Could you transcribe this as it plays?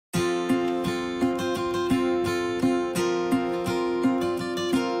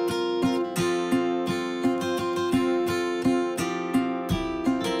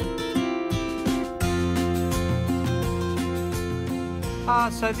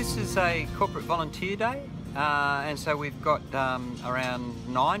So this is a corporate volunteer day, and so we've got around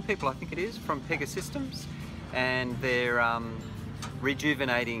 9 people, I think it is, from Pega Systems, and they're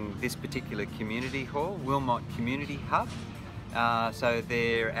rejuvenating this particular community hall, Willmot Community Hub. So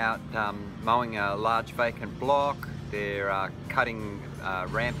they're out mowing a large vacant block, they're cutting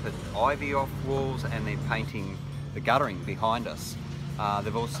rampant ivy off walls, and they're painting the guttering behind us.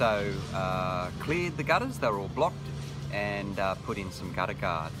 They've also cleared the gutters, they were all blocked, and put in some gutter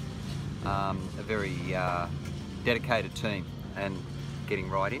guard. A very dedicated team and getting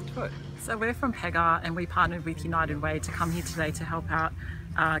right into it. So we're from Pega and we partnered with United Way to come here today to help out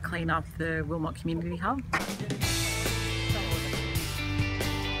clean up the Willmot Community Hub.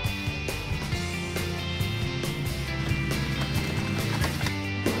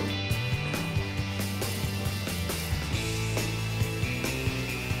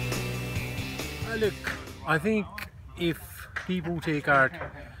 Look, I think if people take out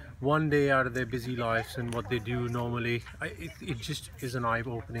one day out of their busy lives and what they do normally, it just is an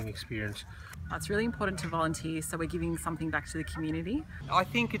eye-opening experience. It's really important to volunteer, so we're giving something back to the community. I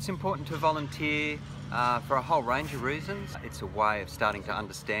think it's important to volunteer for a whole range of reasons. It's a way of starting to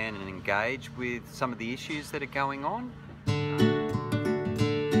understand and engage with some of the issues that are going on.